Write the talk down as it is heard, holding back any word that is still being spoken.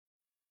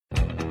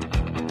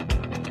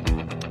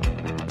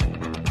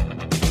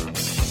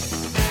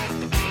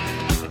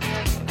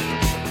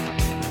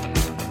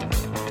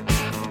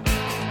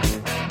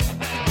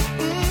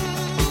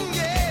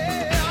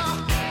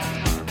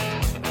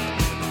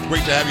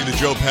to have you, the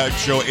Joe Pags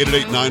Show,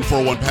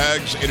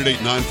 888-941-PAGS,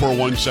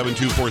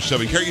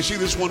 888-941-7247. Carrie, you see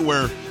this one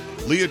where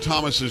Leah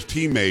Thomas's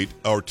teammates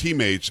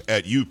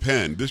at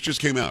UPenn, this just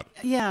came out.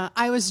 Yeah,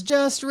 I was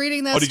just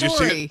reading that story. Did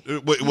you see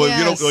it? Well,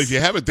 yes. If you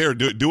have it there,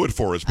 do it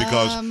for us,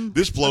 because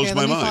this blows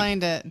my mind. Let me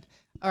find it.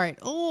 All right.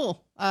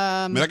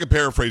 I mean, I can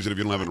paraphrase it if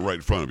you don't have it right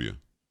in front of you.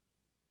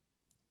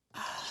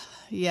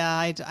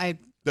 Yeah,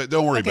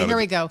 Don't worry about it. Okay, here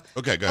we go.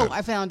 Okay, go ahead. Oh,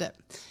 I found it.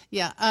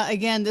 Yeah,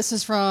 again, this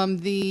is from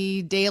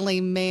the Daily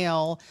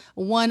Mail.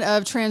 One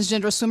of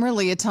transgender swimmer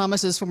Leah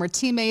Thomas's former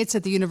teammates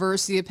at the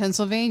University of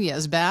Pennsylvania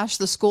has bashed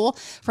the school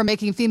for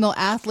making female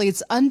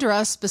athletes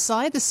undress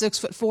beside the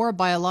 6'4"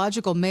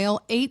 biological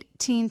male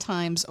 18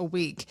 times a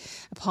week.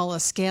 Paula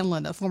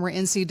Scanlon, a former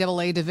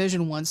NCAA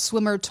Division I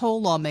swimmer,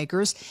 told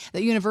lawmakers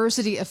that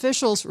university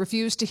officials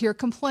refused to hear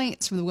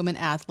complaints from the women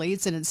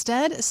athletes and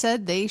instead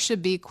said they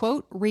should be,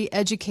 quote,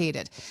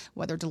 re-educated.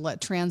 Whether to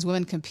let trans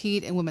women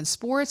compete in women's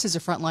sports is a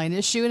frontline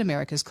issue in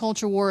America's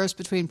culture wars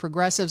between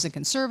progressives and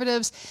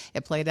conservatives.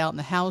 It played out in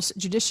the House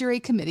Judiciary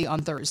Committee on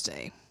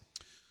Thursday.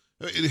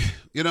 It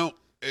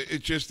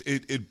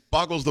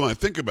boggles the mind.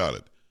 Think about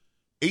it.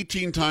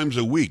 18 times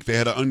a week they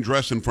had to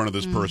undress in front of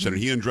this person,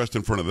 and he undressed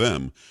in front of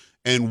them.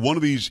 And one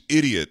of these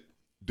idiot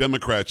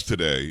Democrats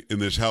today in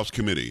this House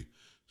committee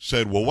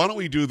said, well, why don't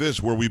we do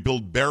this where we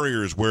build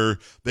barriers where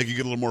they can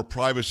get a little more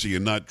privacy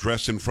and not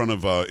dress in front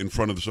of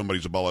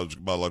somebody's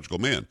biological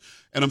man.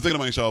 And I'm thinking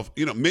to myself,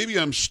 maybe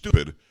I'm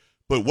stupid,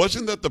 but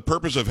wasn't that the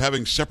purpose of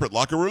having separate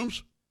locker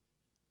rooms?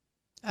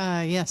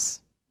 Yes.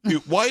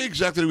 Why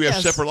exactly do we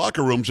have separate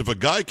locker rooms if a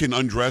guy can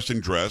undress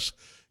and dress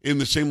in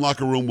the same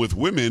locker room with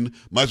women?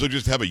 Might as well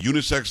just have a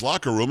unisex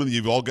locker room and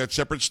you've all got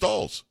separate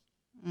stalls.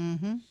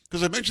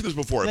 Because I mentioned this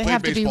before. I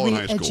played baseball in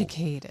high school.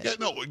 Yeah,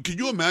 no. Can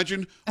you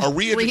imagine a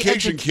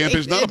re-education camp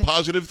is not a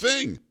positive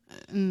thing?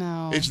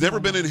 No. It's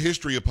never been in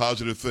history a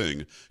positive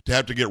thing to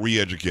have to get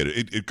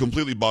re-educated. It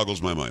completely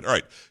boggles my mind. All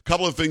right, a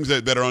couple of things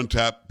that are on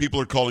tap.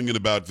 People are calling in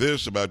about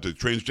this, about the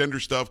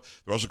transgender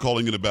stuff. They're also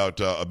calling in about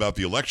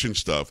the election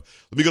stuff.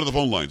 Let me go to the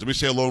phone lines. Let me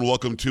say hello and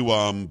welcome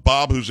to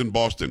Bob, who's in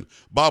Boston.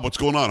 Bob, what's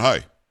going on?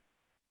 Hi.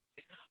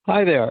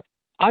 Hi there.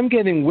 I'm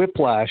getting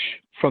whiplash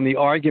from the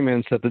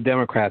arguments that the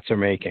Democrats are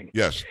making.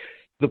 Yes.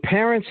 The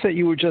parents that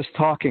you were just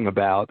talking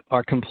about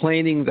are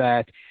complaining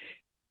that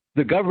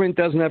the government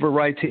doesn't have a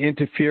right to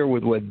interfere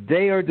with what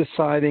they are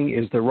deciding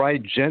is the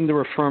right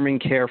gender-affirming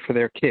care for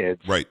their kids.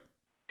 Right.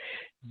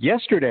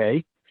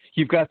 Yesterday,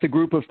 you've got the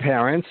group of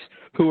parents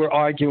who are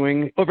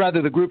arguing, or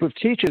rather the group of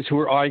teachers who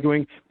are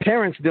arguing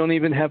parents don't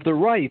even have the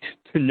right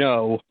to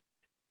know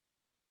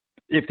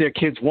if their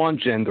kids want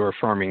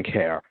gender-affirming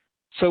care.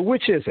 So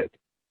which is it?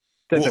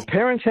 That the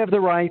parents have the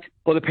right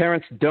or the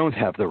parents don't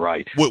have the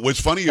right? What's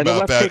funny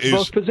about that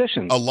is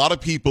a lot of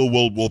people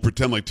will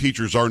pretend like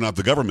teachers are not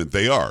the government.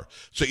 They are.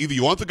 So either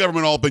you want the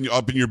government all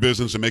up in your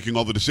business and making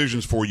all the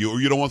decisions for you,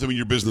 or you don't want them in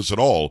your business at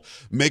all.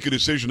 Make a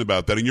decision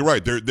about that. And you're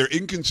right. Their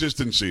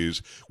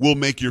inconsistencies will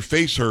make your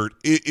face hurt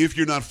if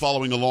you're not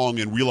following along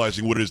and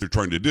realizing what it is they're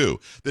trying to do.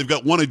 They've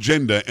got one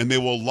agenda, and they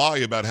will lie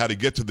about how to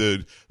get to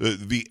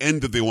the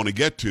end that they want to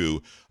get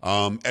to,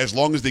 as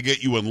long as they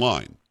get you in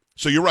line.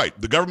 So you're right.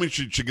 The government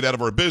should get out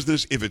of our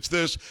business if it's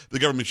this. The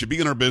government should be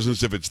in our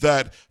business if it's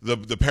that.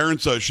 The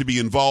parents should be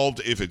involved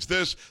if it's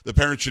this. The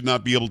parents should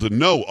not be able to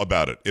know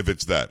about it if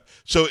it's that.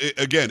 So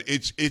again,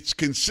 it's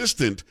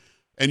consistent,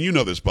 and you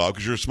know this, Bob,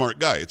 because you're a smart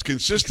guy. It's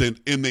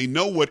consistent, and they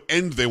know what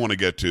end they want to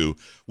get to.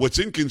 What's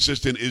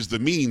inconsistent is the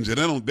means, and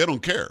they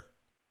don't care.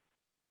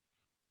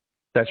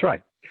 That's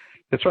right.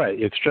 That's right.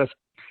 It's just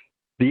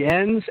the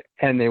ends,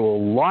 and they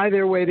will lie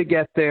their way to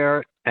get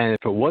there. And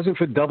if it wasn't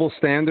for double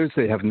standards,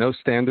 they have no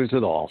standards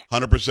at all.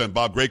 100%.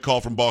 Bob, great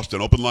call from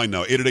Boston. Open line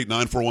now,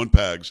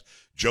 888-941-PAGS,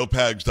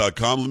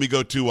 joepags.com. Let me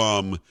go to,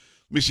 let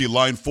me see,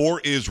 line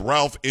 4 is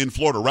Ralph in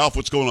Florida. Ralph,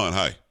 what's going on?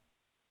 Hi.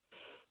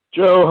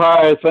 Joe,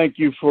 hi. Thank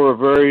you for a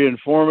very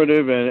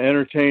informative and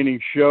entertaining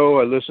show.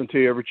 I listen to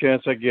you every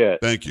chance I get.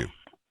 Thank you.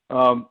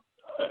 All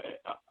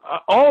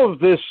of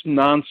this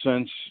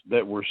nonsense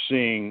that we're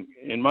seeing,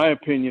 in my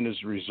opinion, is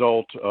a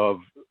result of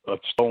a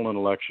stolen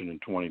election in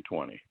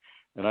 2020.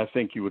 And I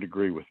think you would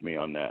agree with me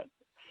on that.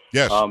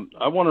 Yes.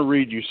 I want to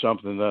read you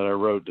something that I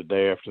wrote the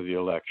day after the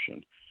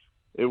election.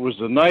 It was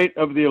the night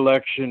of the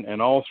election,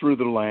 and all through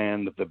the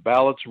land, the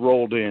ballots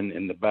rolled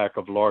in the back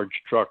of large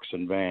trucks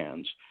and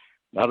vans.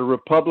 Not a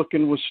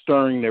Republican was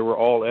stirring. They were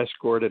all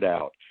escorted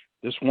out.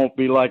 This won't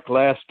be like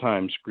last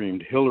time,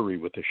 screamed Hillary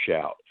with a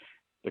shout.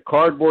 The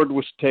cardboard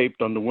was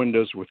taped on the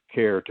windows with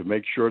care to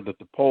make sure that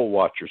the poll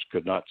watchers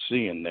could not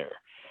see in there.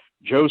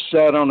 Joe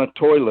sat on a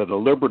toilet, a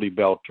Liberty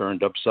Bell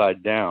turned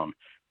upside down,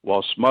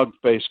 while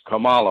smug-faced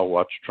Kamala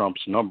watched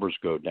Trump's numbers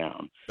go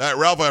down.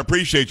 Ralph, I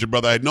appreciate you,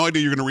 brother. I had no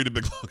idea you were going to read a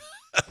big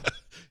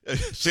long...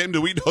 Sam,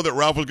 do we know that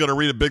Ralph was going to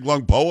read a big,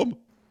 long poem?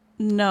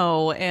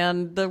 No,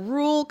 and the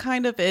rule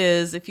kind of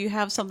is if you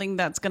have something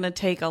that's going to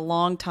take a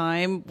long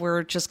time,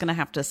 we're just going to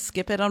have to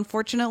skip it,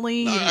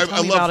 unfortunately.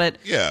 Tell me about it.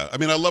 Yeah, I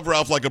mean, I love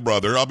Ralph like a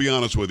brother. I'll be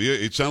honest with you.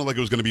 It sounded like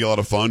it was going to be a lot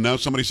of fun. Now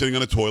somebody's sitting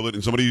on a toilet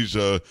and somebody's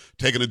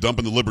taking a dump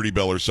in the Liberty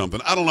Bell or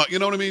something. I don't know. You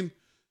know what I mean?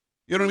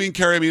 You know what I mean,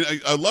 Carrie? I mean,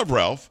 I love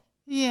Ralph.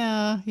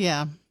 Yeah.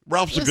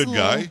 Ralph's a good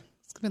guy.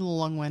 It's been a little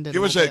long-winded.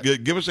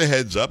 Give us a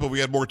heads up. If we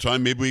had more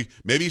time,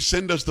 maybe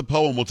send us the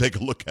poem. We'll take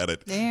a look at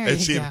it. There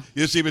and you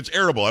go. See if it's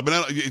arable. I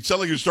mean, it sounds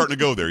like you're starting to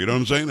go there. You know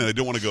what I'm saying? And I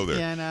don't want to go there.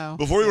 Yeah, I know.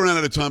 Before we run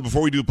out of time,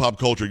 before we do pop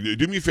culture,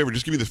 do me a favor.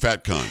 Just give me the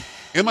Fat Con.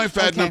 Am I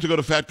fat enough to go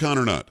to Fat Con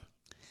or not?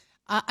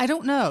 I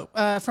don't know.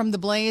 From the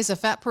Blaze, a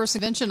fat person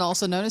convention,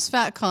 also known as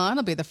FatCon,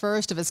 will be the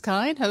first of its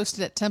kind,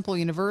 hosted at Temple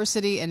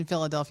University in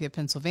Philadelphia,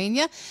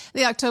 Pennsylvania.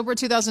 The October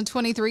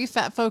 2023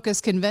 Fat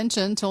Focus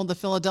Convention told the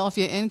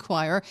Philadelphia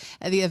Inquirer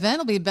the event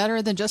will be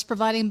better than just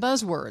providing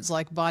buzzwords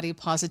like body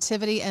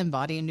positivity and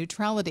body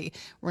neutrality.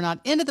 We're not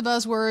into the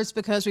buzzwords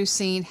because we've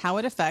seen how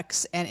it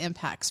affects and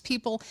impacts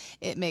people.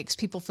 It makes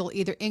people feel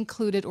either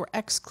included or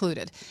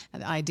excluded.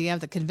 And the idea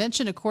of the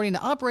convention, according to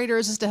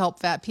operators, is to help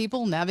fat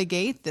people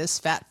navigate this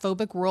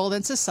fat-phobic world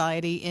and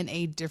society in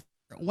a different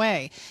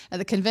way.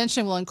 The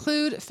convention will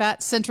include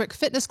fat-centric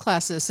fitness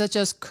classes such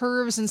as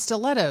curves and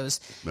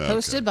stilettos,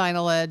 hosted by an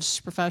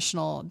alleged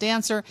professional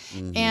dancer,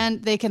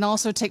 and they can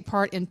also take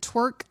part in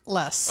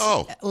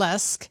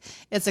Twerk-lesque.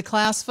 It's a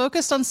class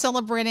focused on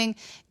celebrating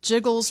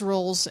jiggles,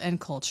 rolls,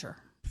 and culture.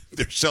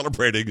 They're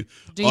celebrating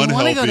Do you want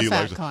to go to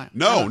lifestyle. FatCon?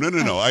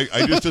 No.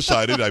 I just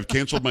decided I've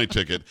canceled my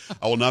ticket.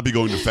 I will not be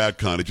going to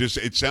FatCon.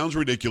 It sounds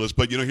ridiculous,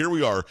 but here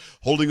we are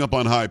holding up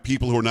on high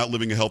people who are not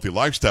living a healthy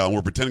lifestyle, and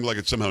we're pretending like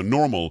it's somehow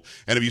normal.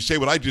 And if you say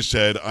what I just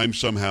said, I'm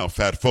somehow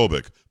fat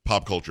phobic.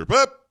 Pop culture.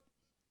 But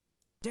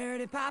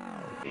Dirty pop.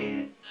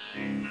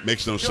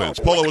 makes no sense.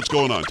 Polo, what's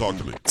going on? Talk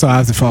to me. So I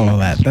have to follow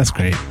that. That's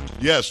great.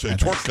 Yes,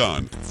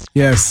 TwerkCon.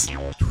 Yes.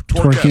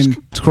 Twerk-esque.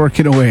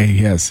 Twerking away,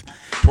 yes.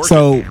 Twerking.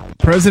 So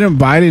President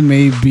Biden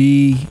may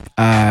be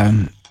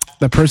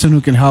the person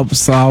who can help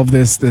solve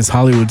this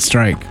Hollywood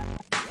strike.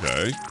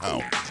 Okay.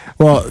 How?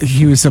 Well,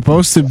 he was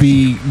supposed to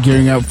be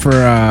gearing up for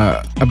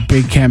a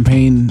big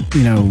campaign,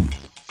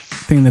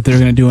 thing that they're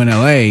going to do in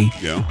LA.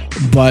 Yeah.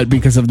 But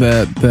because of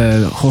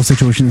the whole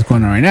situation that's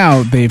going on right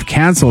now, they've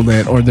canceled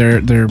it, or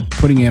they're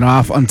putting it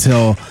off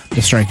until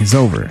the strike is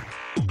over.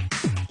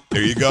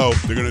 There you go.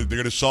 They're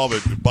gonna solve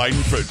it.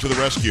 Biden to the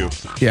rescue.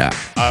 Yeah.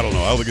 I don't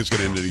know. I don't think it's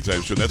gonna end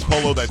anytime soon. That's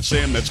Polo. That's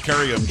Sam. That's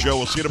Carrie. I'm Joe.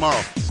 We'll see you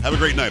tomorrow. Have a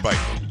great night. Bye.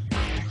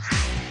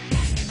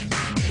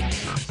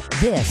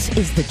 This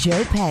is the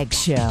Joe Pags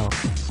Show.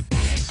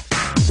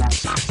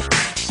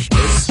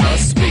 This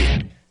must